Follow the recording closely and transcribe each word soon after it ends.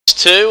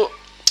2,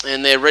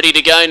 and they're ready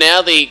to go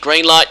now. The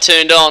green light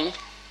turned on.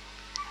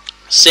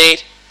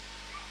 Set.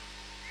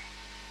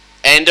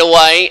 And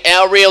away,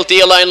 Our Real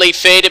Deal only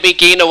fair to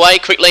begin. Away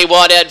quickly,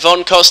 wide out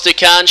Von Costa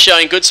Khan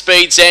showing good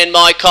speed. Zan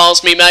My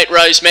Coles, Me Mate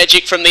Rose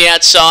Magic from the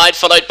outside,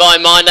 followed by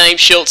My Name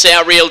Schultz,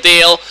 Our Real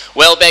Deal.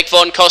 Well back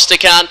Von Costa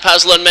Khan,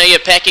 Puzzle and Me, a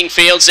packing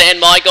field. Zan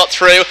My got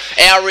through.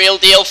 Our Real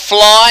Deal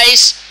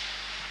flies.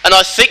 And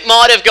I think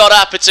might have got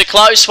up. It's a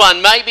close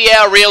one. Maybe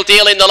Our Real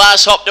Deal in the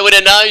last hop to win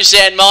a nose,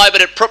 Zan My,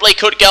 but it probably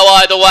could go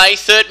either way.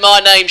 Third, My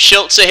Name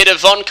Schultz ahead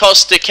of Von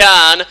Costa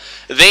Khan.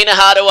 Then a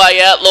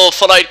Hardaway Outlaw,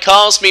 followed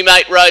Coles, Me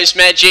Mate Rose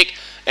Magic.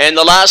 And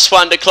the last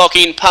one to clock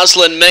in,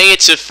 Puzzle and Me.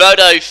 It's a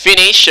photo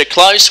finish, a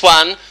close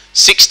one,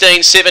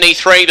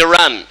 16.73 to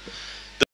run.